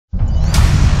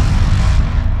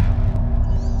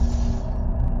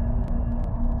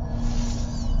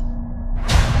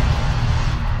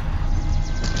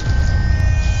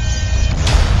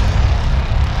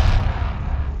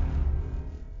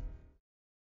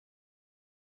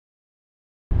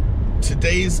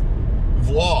today's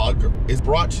vlog is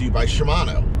brought to you by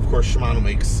Shimano. Of course, Shimano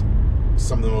makes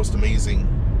some of the most amazing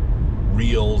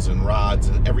reels and rods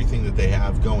and everything that they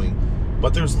have going.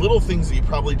 But there's little things that you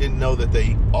probably didn't know that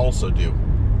they also do.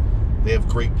 They have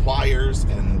great pliers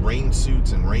and rain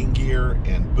suits and rain gear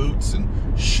and boots and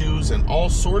shoes and all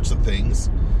sorts of things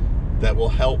that will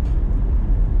help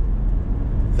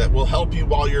you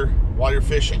while you're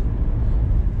fishing.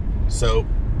 So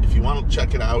if you want to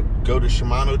check it out, go to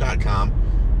Shimano.com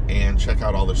and check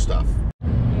out all their stuff.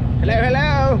 Hello,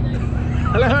 hello.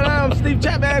 Hello, hello, I'm Steve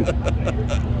Chapman.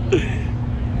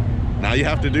 Now you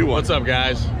have to do one. What's up,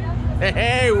 guys?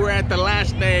 Hey, we're at the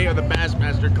last day of the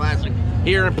Bassmaster Classic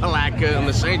here in Palatka on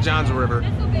the St. Johns River.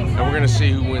 And we're gonna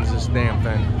see who wins this damn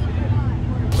thing.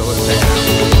 So let's check it out.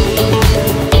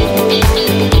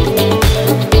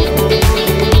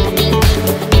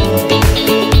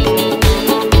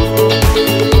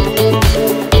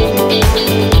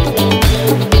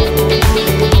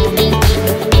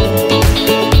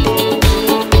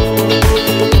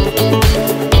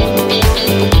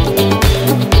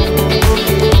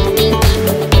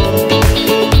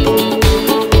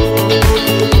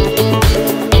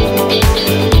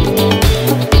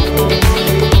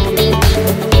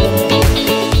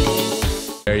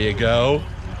 Go.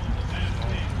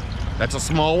 That's a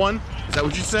small one? Is that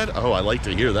what you said? Oh, I like to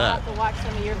hear that. I'll have to watch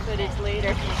some of your footage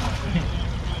later.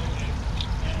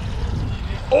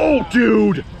 Oh,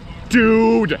 dude!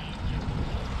 Dude!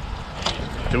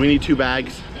 Do we need 2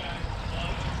 bags?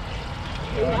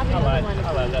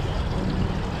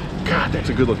 God, that's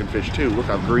a good looking fish too. Look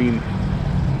how green.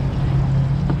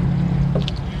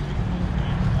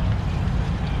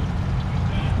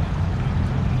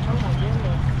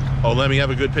 Oh, let me have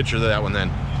a good picture of that one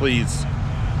then, please.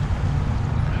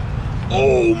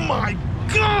 Oh my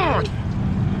God!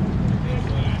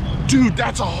 Dude,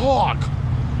 that's a hawk!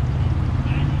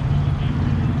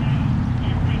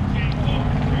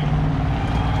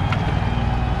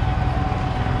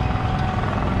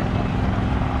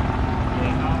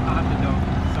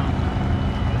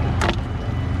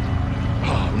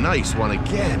 Oh, nice one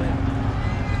again.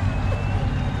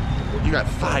 You got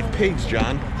 5 pigs,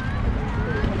 John.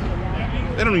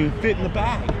 They don't even fit in the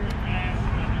bag.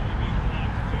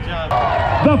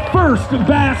 The first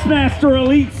Bassmaster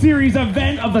Elite Series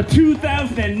event of the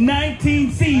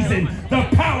 2019 season, the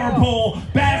Power Pole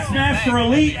Bassmaster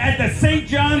Elite at the St.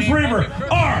 Johns River.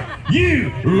 Are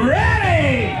you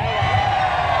ready?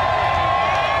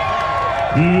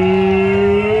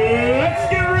 Let's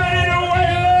get ready to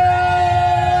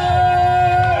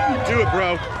win! Do it,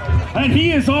 bro. And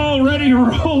he is already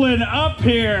rolling up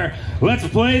here. Let's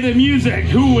play the music.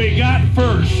 Who we got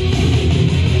first?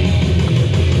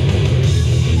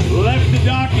 Left the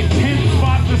dock in 10th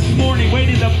spot this morning.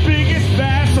 Weighted the biggest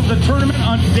bass of the tournament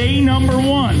on day number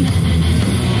 1.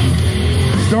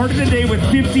 Started the day with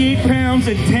 58 pounds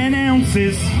and 10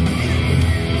 ounces.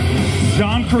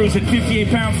 John Cruz at 58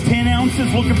 pounds, 10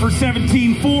 ounces. Looking for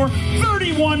 17.4.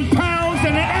 31 pounds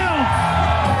and an ounce.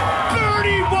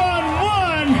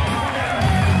 31.1.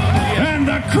 And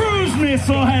the Cruise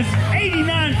Missile has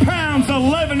 89 pounds,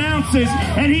 11 ounces,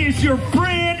 and he is your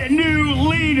brand new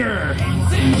leader.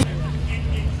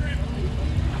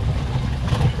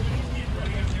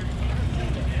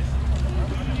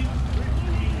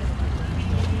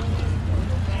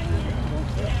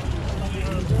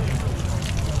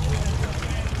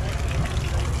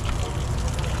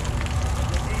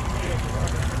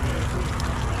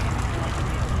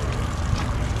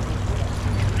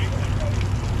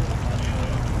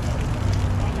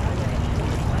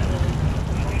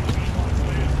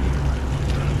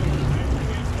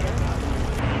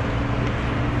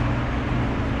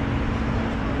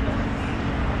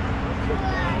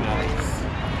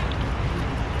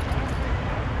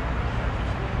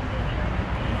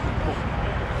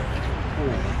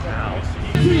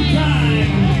 Two-time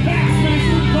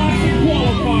Bassmaster Classic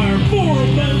qualifier, 4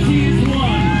 of those he has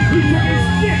won. Who took his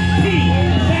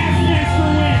 15th Bassmaster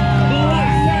win the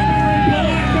last time we were in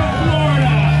Palatka,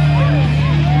 Florida.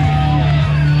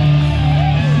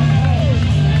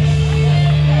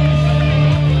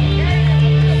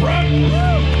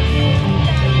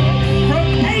 From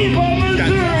Ava,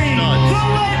 Missouri, the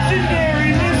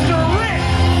legendary Mr. Rick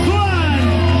Clunn.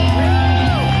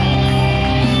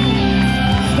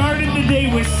 Started the day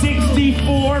with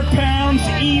 64 pounds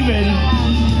even,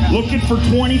 looking for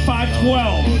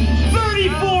 25.12.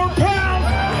 34 pounds,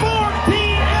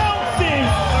 14 ounces.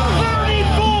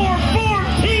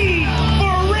 34.14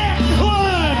 for Rick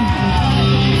Clunn.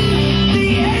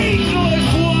 The ageless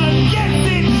one gets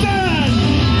it done.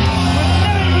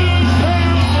 98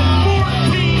 pounds and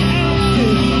 14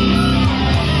 ounces.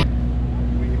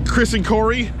 Chris and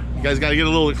Corey, you guys got to get a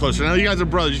little bit closer. Now you guys are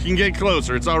brothers. You can get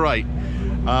closer. It's all right.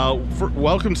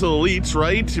 Welcome to the Elites,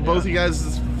 right? Both of you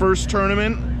guys' first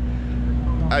tournament.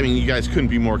 I mean, you guys couldn't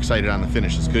be more excited on the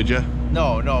finishes, could you?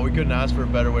 No, we couldn't ask for a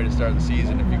better way to start the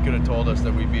season. If you could have told us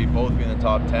that we'd both be in the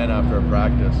top 10 after a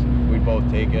practice, we'd both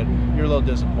take it. You're a little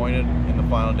disappointed in the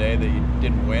final day that you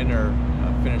didn't win or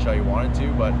finish how you wanted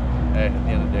to, but hey, at the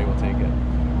end of the day, we'll take it.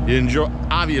 You enjoy,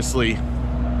 obviously,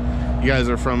 you guys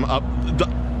are from up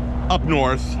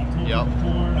north. Yep.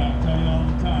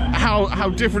 How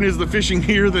different is the fishing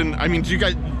here than, I mean, do you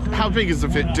guys, how big is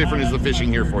different is the fishing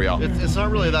here for y'all? It's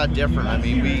not really that different. I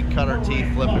mean, we cut our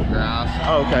teeth flipping grass.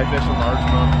 Oh, okay. Fishing large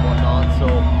amounts and whatnot, so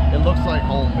it looks like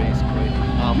home basically.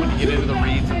 When you get into the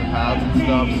reeds and the paths and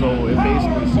stuff, so it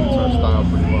basically suits our style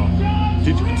pretty well.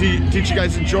 Did you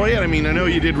guys enjoy it? I mean, I know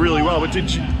you did really well, but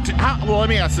well, let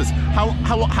me ask this: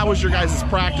 how was your guys'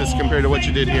 practice compared to what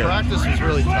you did here? Practice was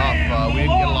really tough. We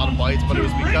didn't get a lot of bites, but it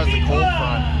was because of the cold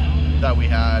front that we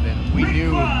had, and we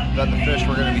knew that the fish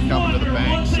were going to be coming to the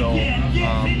bank, so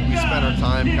we spent our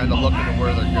time kind of looking at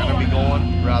where they're going to be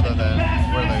going rather than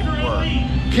where they were.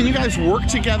 Can you guys work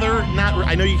together?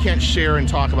 I know you can't share and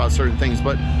talk about certain things,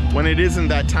 but when it isn't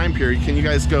that time period, can you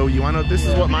guys go, you want to, this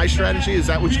is what my strategy is?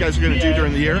 That what you guys are going to do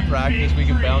during the year? In practice, we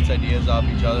can bounce ideas off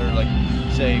each other. Like,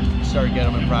 say, start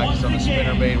getting them in practice on the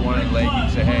spinner bait, one in the lake. You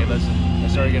can say, hey, listen, I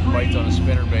started getting bites on a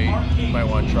spinner bait. You might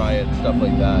want to try it, stuff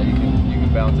like that. You can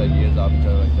bounce ideas off each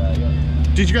other like that, yeah.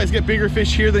 Did you guys get bigger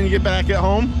fish here than you get back at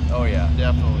home? Oh yeah,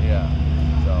 definitely, yeah.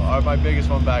 So my biggest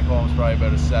one back home is probably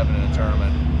about a 7 in a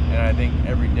tournament. And I think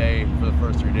every day for the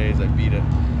first 3 days I beat it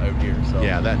out here. So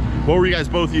yeah, what were you guys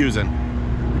both using?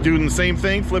 Doing the same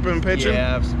thing, flipping and pitching?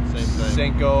 Yeah, same thing.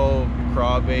 Senko,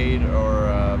 crawbait,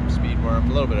 or speed worm,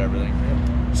 a little bit of everything.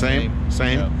 Yeah. Same.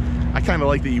 Yeah. I kind of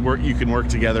like that you can work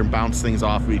together and bounce things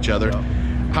off of each other. Yeah.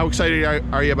 How excited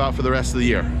are you about for the rest of the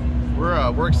year?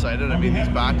 We're excited. I mean, these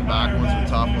back-to-back ones are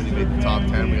tough. When you make the top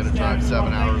 10, we got to drive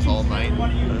 7 hours all night.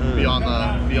 Be on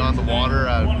the water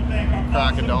at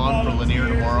crack of dawn for Lanier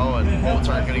tomorrow, and boats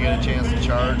aren't going to get a chance to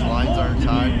charge. Lines aren't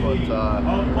tied, but you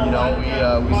know,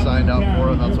 we signed up for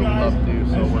it. And that's what we love to do.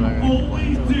 So we're not going to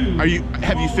complain.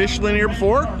 Have you fished Lanier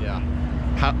before? Yeah.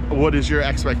 What is your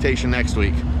expectation next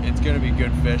week? It's going to be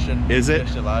good fishing. Is it?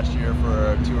 Fished it last year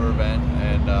for a tour event,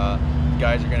 and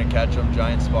guys are going to catch them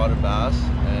giant spotted bass,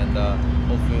 and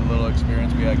hopefully a little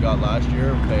experience we got last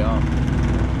year will pay off.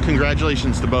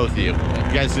 Congratulations to both of you.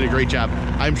 You guys did a great job.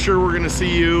 I'm sure we're going to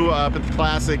see you up at the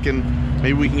Classic, and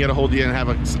maybe we can get a hold of you and have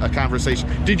a conversation.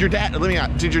 Did your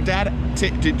parents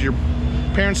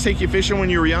take you fishing when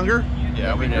you were younger?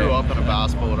 Yeah, we grew up in a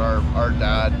bass boat. Our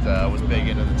dad was big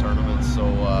into the tournaments, so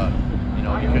you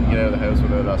know, he couldn't get out of the house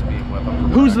without us being with him.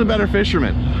 Who's the better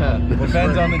fisherman?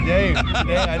 Depends on the day. I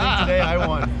think today I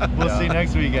won. We'll see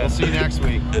next weekend. We'll see next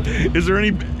week. Is there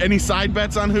any side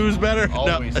bets on who's better?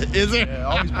 Always. No. Is there? Yeah,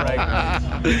 always brag rights.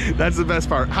 That's the best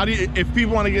part. How do you, if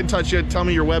people want to get in touch with you, tell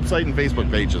me your website and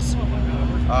Facebook pages.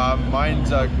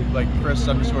 Mine's like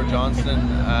Chris_Johnston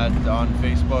on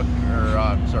Facebook, or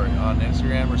on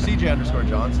Instagram, or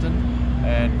CJ_Johnston,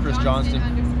 and Chris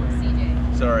Johnston.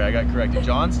 Sorry, I got corrected.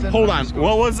 Johnston. Hold on.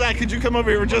 What was that? Could you come over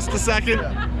here for just a second?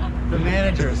 Yeah. The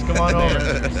managers, come on over.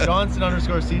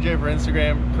 Johnston_CJ for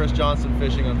Instagram, Chris Johnston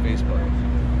Fishing on Facebook.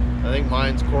 I think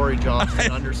mine's Corey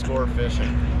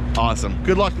Johnston_fishing. Awesome.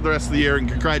 Good luck with the rest of the year, and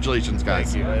congratulations,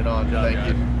 guys. Thank you. Right on. Thank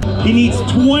you. He needs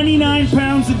 29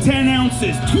 pounds and 10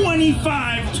 ounces.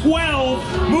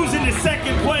 25-12. Moves into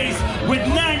second place with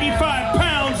 95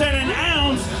 pounds and an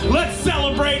ounce. Let's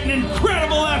celebrate an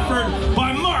incredible effort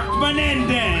by Mark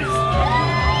Menendez.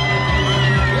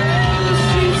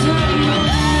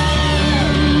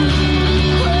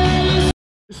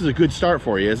 This is a good start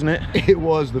for you, isn't it? It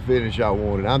was the finish I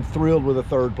wanted. I'm thrilled with the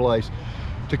third place.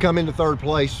 To come into third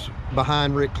place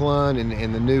behind Rick Clunn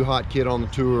and the new hot kid on the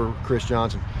tour, Chris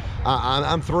Johnson,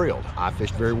 I'm thrilled. I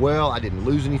fished very well. I didn't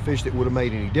lose any fish that would have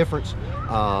made any difference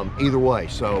either way.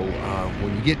 So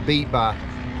when you get beat by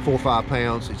 4 or 5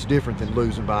 pounds, it's different than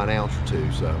losing by an ounce or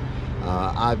 2. So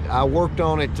I worked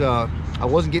on it. I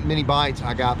wasn't getting many bites.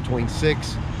 I got between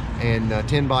 6 and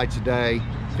 10 bites a day,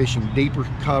 fishing deeper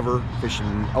cover,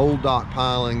 fishing old dock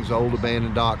pilings, old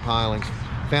abandoned dock pilings.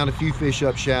 Found a few fish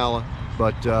up shallow,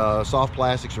 but soft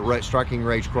plastics or striking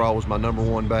rage crawl was my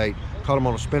 #1 bait. Caught them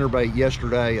on a spinner bait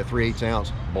yesterday, a 3/8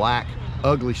 ounce black,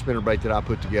 ugly spinner bait that I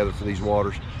put together for these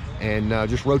waters, and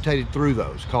just rotated through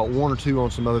those. Caught 1 or 2 on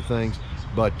some other things,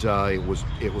 but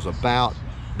it was about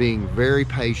being very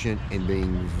patient and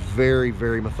being very,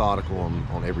 very methodical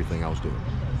on everything I was doing.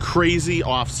 Crazy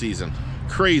off season.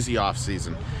 Crazy off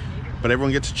season. but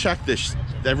everyone gets to check this.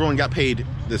 Everyone got paid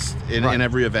this in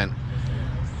every event.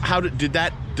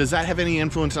 Does that have any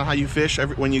influence on how you fish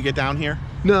when you get down here?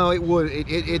 No,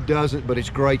 it doesn't, but it's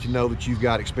great to know that you've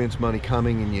got expense money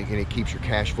coming, and it keeps your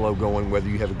cash flow going whether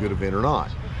you have a good event or not.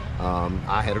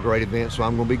 I had a great event, so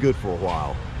I'm going to be good for a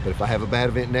while. But if I have a bad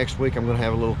event next week, I'm going to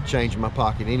have a little change in my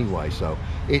pocket anyway. So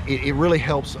it really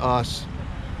helps us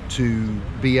to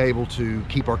be able to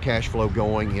keep our cash flow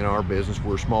going in our business.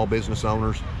 We're small business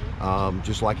owners,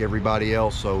 just like everybody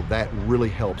else, so that really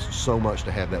helps so much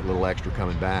to have that little extra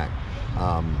coming back.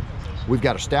 We've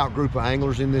got a stout group of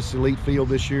anglers in this elite field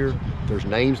this year. There's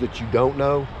names that you don't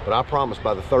know, but I promise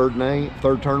by the third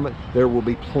tournament, there will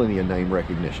be plenty of name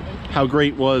recognition. How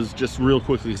great was, just real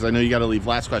quickly, because I know you got to leave,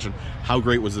 last question, how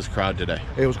great was this crowd today?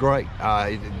 It was great.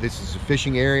 This is a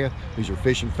fishing area. These are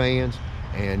fishing fans,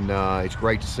 and it's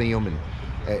great to see them. And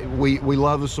we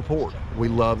love the support. We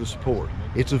love the support.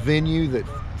 It's a venue that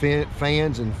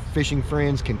fans and fishing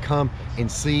friends can come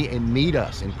and see and meet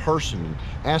us in person and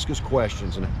ask us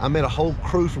questions. And I met a whole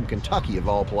crew from Kentucky, of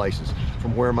all places,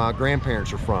 from where my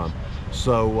grandparents are from.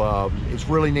 So it's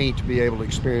really neat to be able to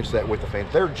experience that with the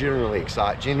fans. They're genuinely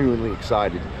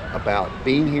excited about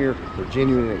being here. They're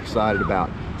genuinely excited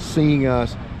about seeing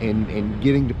us and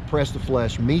getting to press the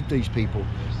flesh, meet these people,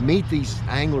 meet these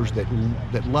anglers that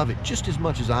love it just as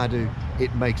much as I do.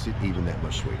 It makes it even that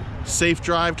much sweeter. Safe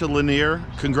drive to Lanier.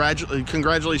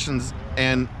 Congratulations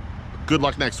and good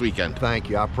luck next weekend. Thank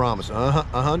you, I promise.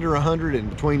 100 and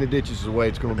between the ditches is the way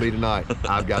it's going to be tonight.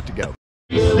 I've got to go.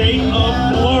 State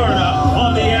of Florida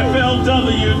on the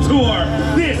FLW Tour.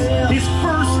 This is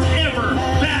first ever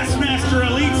Bassmaster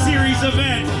Elite Series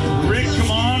event. Rick,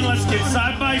 come on, let's get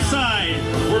side by side.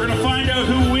 We're gonna find out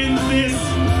who wins this.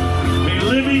 A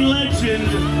living legend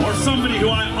or somebody who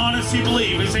I honestly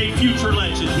believe is a future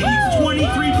legend. He needs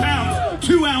 23 pounds,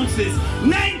 2 ounces,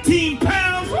 19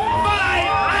 pounds, 5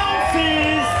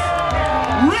 ounces.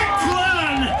 Rick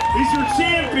Clunn is your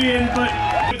champion, but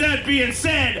with that being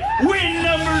said, win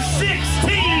number 16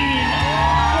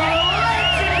 for the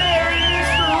legendary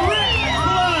Mr. Rick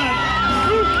Clunn.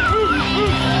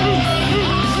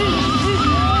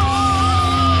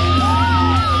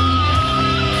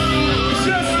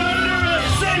 Just under a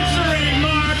century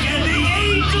mark, and the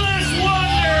ageless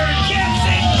wonder gets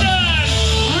it done.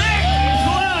 Rick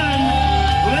Clunn.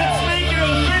 Let's make it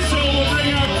official. We'll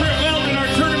bring out Chris Weldon, our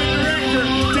tournament director,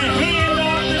 to hand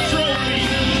off the trophy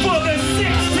for the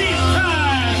 16th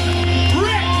time.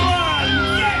 Rick Clunn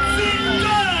gets it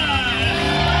done.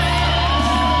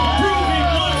 Proving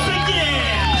once again,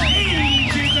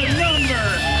 age is a number,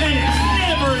 and it's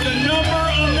never the number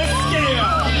on the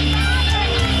scale.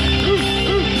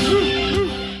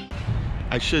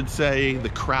 I should say the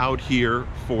crowd here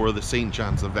for the St.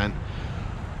 John's event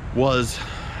was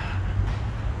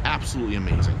absolutely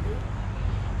amazing.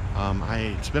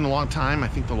 It's been a long time. I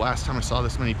think the last time I saw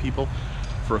this many people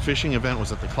for a fishing event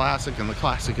was at the Classic, and the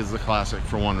Classic is the Classic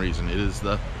for one reason. It is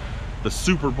the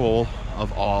Super Bowl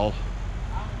of all,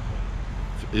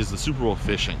 is the Super Bowl of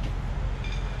fishing.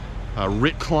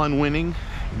 Rick Clunn winning,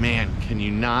 man, can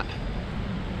you not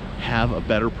have a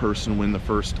better person win the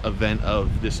first event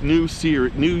of this new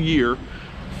year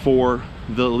for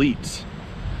the elites.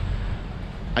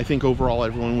 I think overall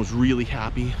everyone was really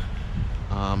happy.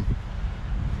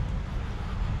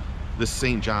 This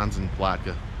St. John's and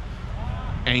Palatka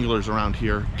anglers around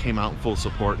here came out in full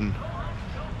support, and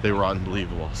they were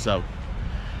unbelievable. So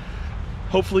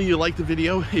hopefully you like the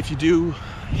video. If you do,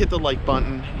 hit the like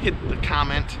button, hit the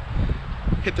comment,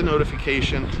 hit the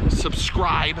notification,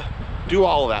 subscribe, do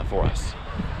all of that for us.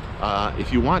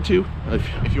 If you want to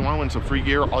win some free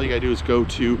gear, all you gotta do is go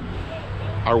to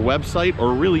our website,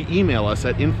 or really email us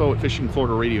at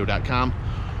info@fishingfloridaradio.com,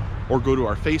 or go to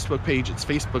our Facebook page. It's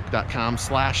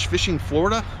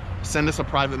facebook.com/fishingflorida. Send us a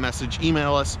private message,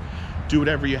 email us, do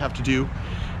whatever you have to do,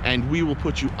 and we will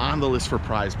put you on the list for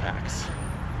prize packs.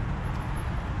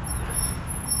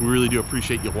 We really do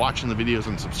appreciate you watching the videos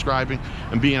and subscribing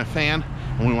and being a fan,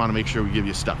 and we want to make sure we give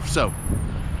you stuff. So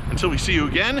until we see you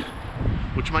again,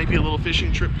 which might be a little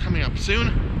fishing trip coming up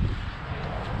soon,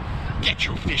 get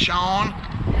your fish on.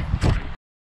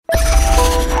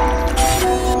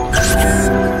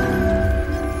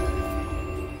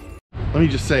 Let me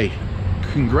just say,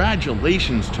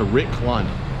 congratulations to Rick Clunn.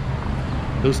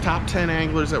 Those top 10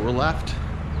 anglers that were left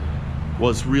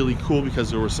was really cool, because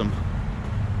there were some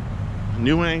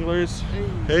new anglers,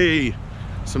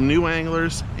 some new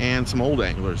anglers and some old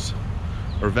anglers,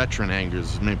 or veteran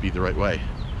anglers might be the right way.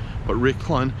 But Rick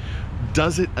Clunn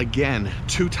does it again,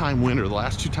 2-time winner. The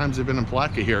last 2 times they've been in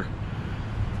Palatka here,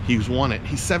 he's won it.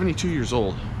 He's 72 years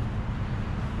old.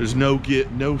 There's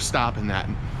no stopping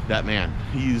that man.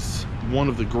 He's one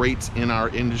of the greats in our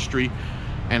industry,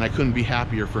 and I couldn't be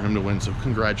happier for him to win. So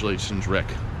congratulations, Rick.